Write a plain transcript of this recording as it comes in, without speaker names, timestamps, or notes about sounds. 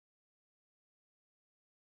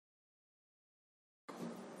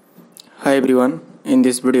Hi everyone, in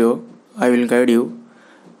this video I will guide you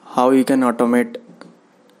how you can automate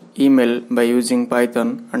email by using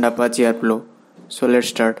Python and Apache Airflow. So let's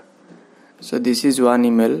start. So this is one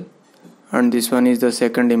email and this one is the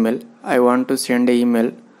second email. I want to send an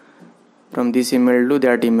email from this email to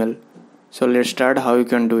that email. So let's start how you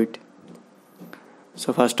can do it.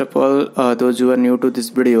 So first of all, those who are new to this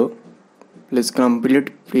video, please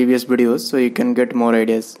complete previous videos so you can get more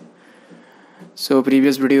ideas. So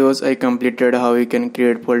previous videos I completed how you can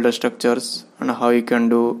create folder structures and how you can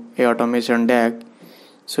do a automation DAG.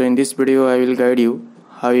 So in this video I will guide you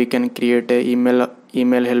how you can create a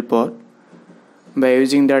email helper. By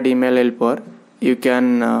using that email helper you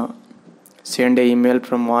can send a email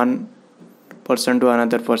from one person to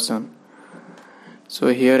another person. So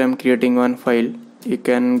here I am creating one file. You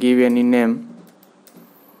can give any name.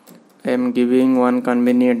 I am giving one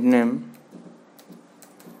convenient name,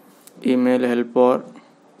 email helper.py.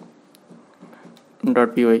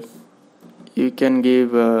 You can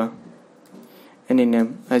give any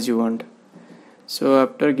name as you want. So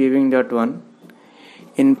after giving that one,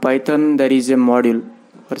 in Python there is a module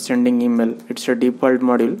for sending email. It's a default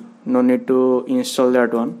module, no need to install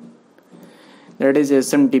that one. That is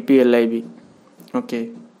smtplib. Okay,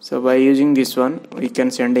 so by using this one we can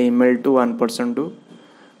send an email to one person to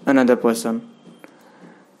another person.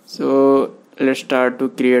 So let's start to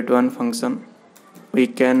create one function. You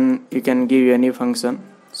can give any function.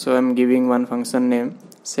 So I'm giving one function name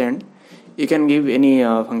send. You can give any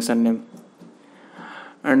function name.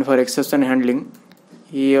 And for exception handling,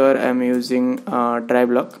 here I'm using try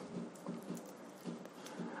block.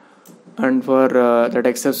 And for that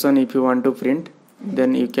exception, if you want to print,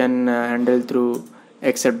 then you can handle through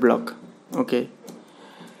except block. Okay.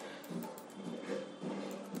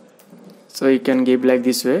 So you can give like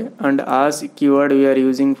this way, and as keyword we are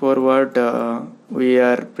using for what we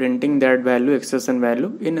are printing that value, exception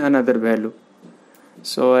value in another value.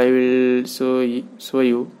 So I will show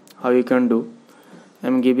you how you can do. I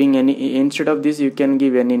am giving any, instead of this you can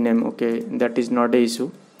give any name. Okay, that is not a issue.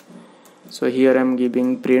 So here I am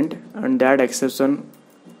giving print, and that exception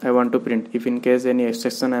I want to print if in case any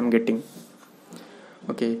exception I am getting.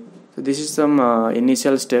 Okay, so this is some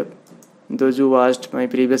initial step. Those who watched my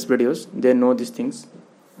previous videos, they know these things.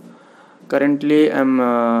 Currently I'm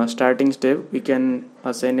starting step. We can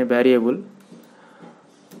assign a variable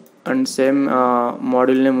and same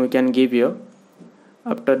module name we can give here.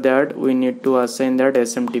 After that we need to assign that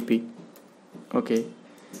smtp. Okay,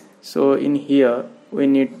 so in here we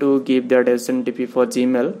need to give that smtp for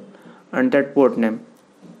Gmail and that port name.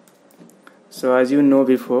 So as you know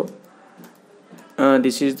before,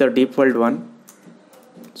 this is the default one.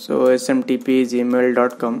 So smtp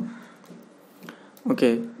gmail.com.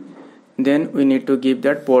 Okay, then we need to give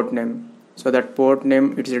that port name. So that port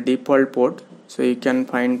name, it's a default port, so you can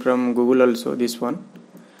find from Google also this one.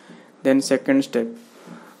 Then second step,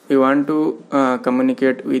 we want to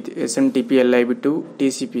communicate with smtplib to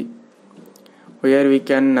TCP, where we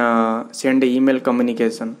can send email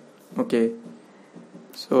communication. Okay,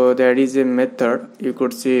 so that is a method you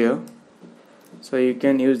could see here, so you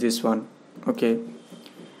can use this one. Okay,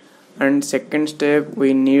 and second step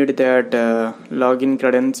we need that login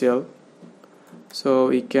credential. So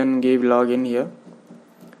we can give login here.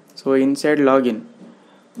 So inside login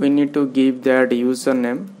we need to give that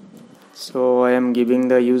username. So I am giving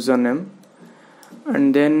the username,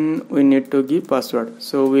 and then we need to give password.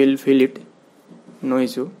 So we'll fill it, no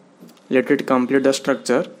issue. Let it complete the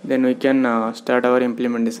structure, then we can start our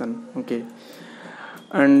implementation. Okay,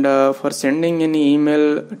 and for sending any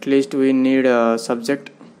email, at least we need a subject.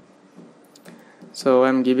 So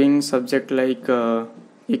I'm giving subject like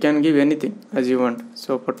you can give anything as you want.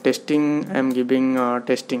 So for testing I'm giving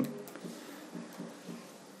testing.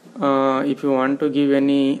 If you want to give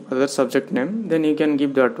any other subject name, then you can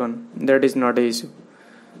give that one. That is not an issue.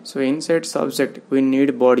 So inside subject we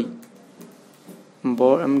need body.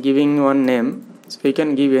 I'm giving one name, so you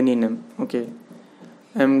can give any name. Okay,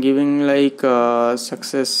 I'm giving like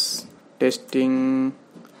success testing.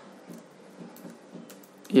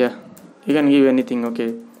 Yeah, you can give anything.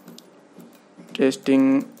 Okay,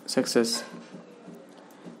 testing success.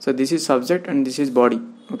 So this is subject and this is body.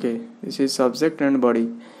 Okay, this is subject and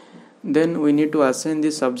body. Then we need to assign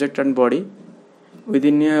this subject and body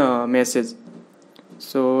within a message.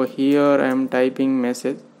 So here I am typing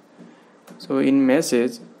message. So in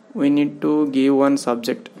message we need to give one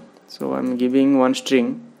subject. So I am giving one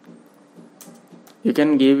string. You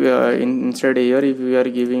can give inside here if you are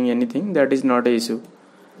giving anything, that is not an issue.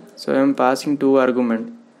 So I am passing two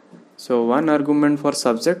arguments. So one argument for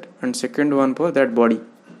subject and second one for that body.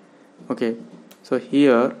 Okay, so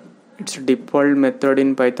here its default method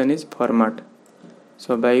in Python is format.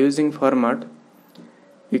 So by using format,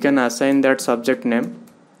 you can assign that subject name.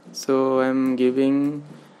 So I am giving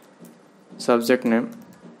subject name.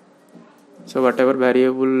 So whatever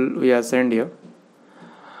variable we assigned here.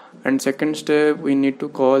 And second step, we need to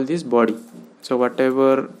call this body. So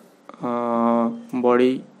whatever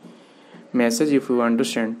body message if we want to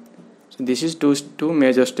send. So this is two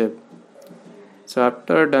major step. So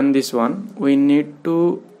after done this one, we need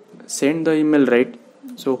to send the email, right?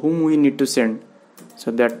 So whom we need to send?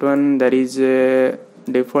 So that one, there is a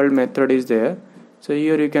default method is there. So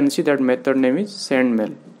here you can see that method name is send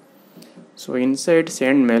mail. So inside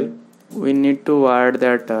send mail, we need to add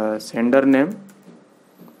that sender name.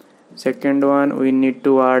 Second one, we need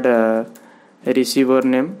to add a receiver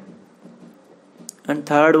name. And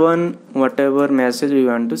third one, whatever message we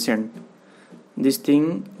want to send. This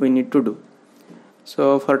thing we need to do.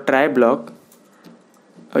 So for try block,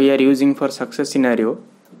 we are using for success scenario.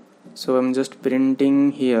 So I'm just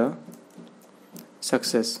printing here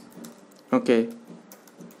success. Okay.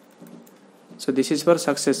 So this is for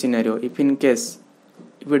success scenario. If in case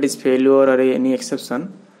if it is failure or any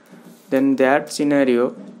exception, then that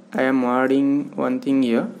scenario I am adding one thing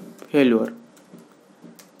here, failure.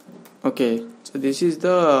 Okay. So this is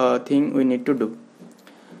the thing we need to do.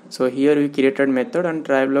 So here we created method and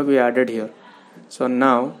try block we added here. So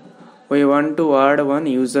now we want to add one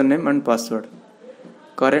username and password.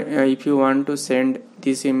 If you want to send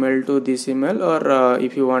this email to this email, or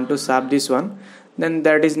if you want to swap this one, then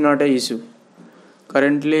that is not an issue.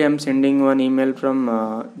 Currently I am sending one email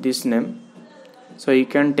from this name. So you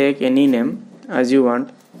can take any name as you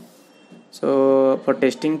want. So for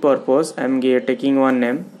testing purpose, I am taking one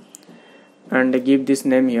name and give this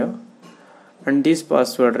name here and this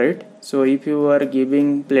password, right? So if you are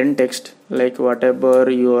giving plain text like whatever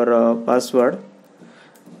your password,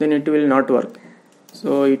 then it will not work.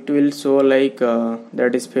 So it will show like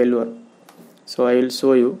that is failure. So I will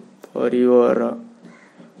show you for your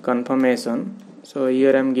confirmation. So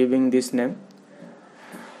here I am giving this name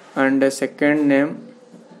and the second name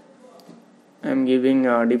I am giving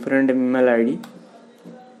a different email ID.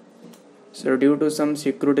 So due to some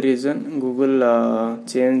security reason, Google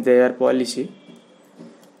changed their policy.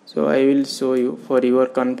 So I will show you for your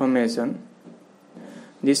confirmation.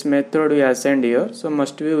 This method we assigned here. So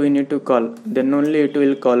must be we need to call. Then only it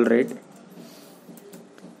will call, right?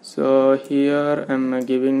 So here I am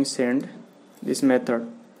giving send this method.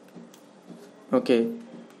 Okay.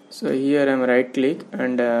 So here I am right click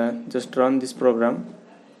and just run this program.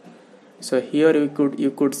 So here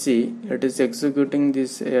you could see it is executing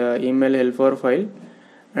this email helper file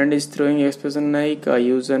and is throwing expression like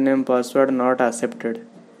username password not accepted.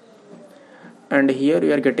 And here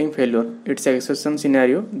we are getting failure. It's exception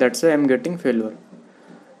scenario. That's why I am getting failure.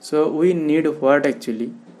 So we need what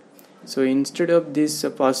actually? So instead of this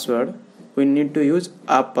password, we need to use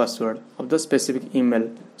app password of the specific email.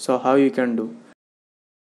 So how you can do?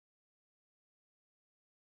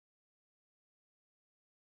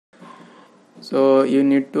 So you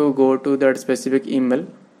need to go to that specific email,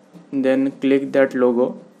 then click that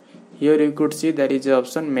logo. Here you could see there is an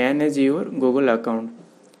option manage your Google account.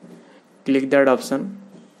 Click that option.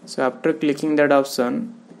 So after clicking that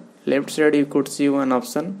option, left side you could see one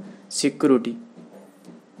option security.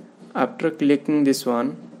 After clicking this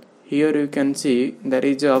one, here you can see there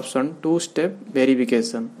is an option two-step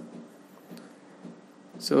verification.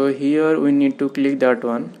 So here we need to click that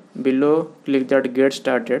one. Below click that get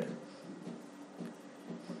started.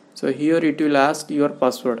 So here it will ask your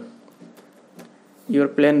password, your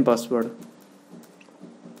plain password.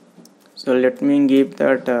 So let me give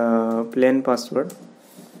that plain password.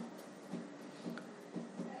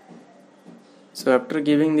 So after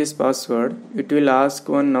giving this password, it will ask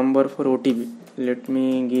one number for OTP. Let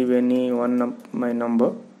me give any one my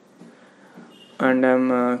number and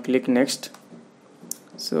I'm click next.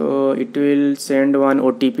 So it will send one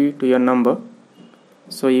OTP to your number.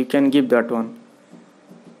 So you can give that one.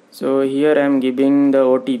 So here I am giving the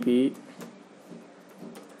OTP.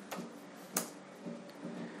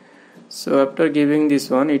 So after giving this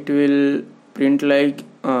one, it will print like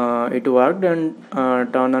it worked and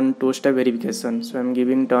turn on two-step verification. So I am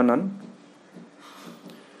giving turn on.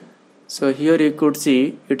 So here you could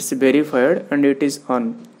see it's verified and it is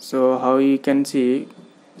on. So how you can see,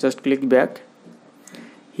 just click back.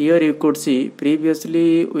 Here you could see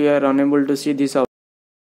previously we are unable to see this option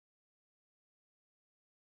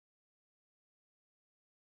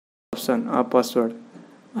password.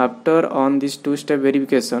 After on this two-step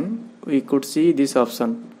verification, we could see this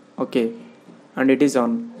option. Okay, and it is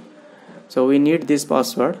on. So we need this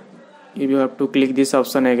password. you have to click this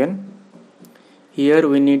option again. Here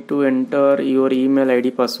we need to enter your email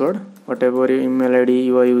ID password. Whatever email ID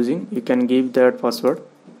you are using, you can give that password.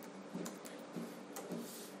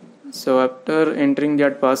 So after entering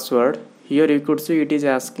that password, here you could see it is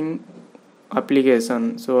asking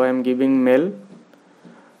application. So I am giving mail,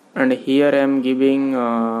 and here I am giving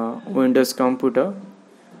Windows computer.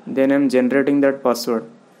 Then I am generating that password.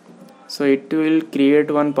 So it will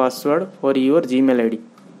create one password for your Gmail ID.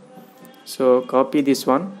 So copy this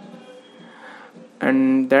one,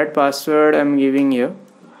 and that password I am giving here,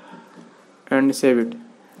 and save it.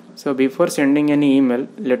 So before sending any email,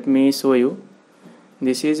 let me show you.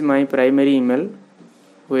 This is my primary email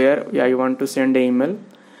where I want to send an email,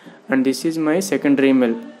 and this is my secondary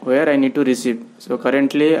email where I need to receive. So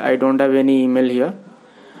currently I don't have any email here,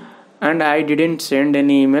 and I didn't send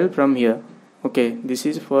any email from here. Okay, this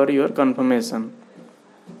is for your confirmation.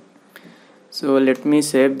 So let me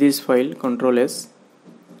save this file, Ctrl S,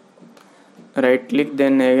 right click,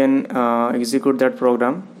 then again execute that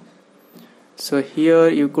program. So here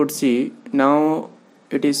you could see now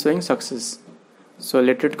it is showing success. So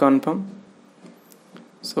let it confirm.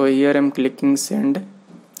 So here I am clicking send.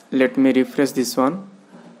 Let me refresh this one.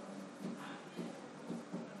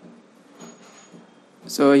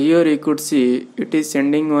 So here you could see it is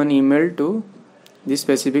sending one email to this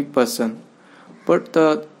specific person, but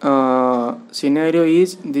the scenario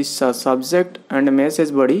is this subject and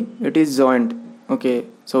message body, it is joined. Okay,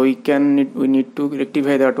 so we need to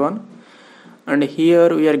rectify that one, and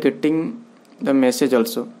here we are getting the message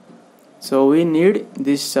also. So we need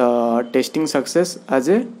this testing success as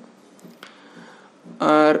a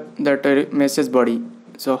that message body.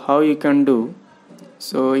 So how you can do?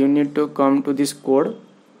 So you need to come to this code,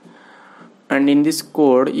 and in this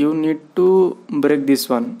code you need to break this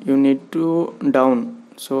one. You need to down.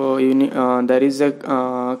 So you need, there is a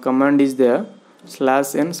command is there,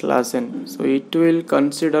 /n/n. So it will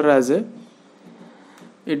consider as a,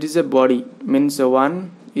 it is a body, means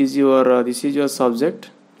one is your this is your subject,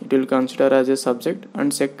 it will consider as a subject,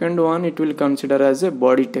 and second one it will consider as a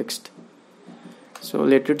body text. So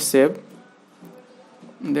let it save,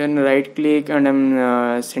 then right click, and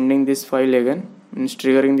I'm sending this file again, means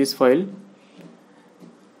triggering this file.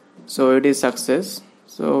 So it is success.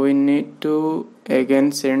 So we need to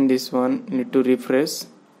again send this one, need to refresh.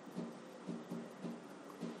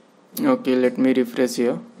 Okay, let me refresh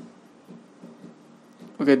here.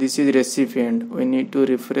 Okay, this is recipient. We need to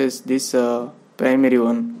refresh this primary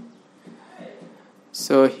one.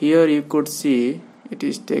 So here you could see it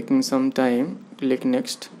is taking some time. Click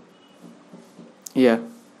next. Yeah,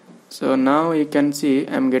 so now you can see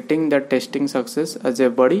I'm getting the testing success as a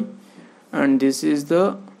body, and this is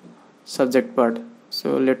the subject part.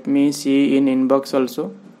 So let me see in inbox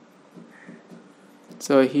also.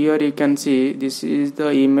 So here you can see this is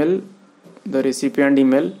the email, the recipient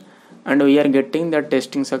email, and we are getting the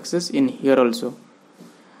testing success in here also.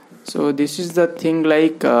 So this is the thing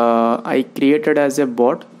like I created as a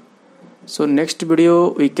bot. So next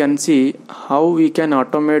video we can see how we can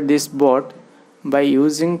automate this bot by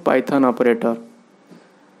using Python operator.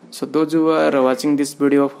 So those who are watching this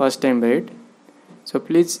video first time, right? So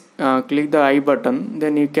please click the I button,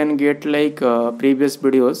 then you can get like previous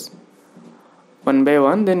videos one by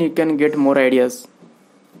one, then you can get more ideas.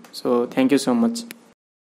 So thank you so much.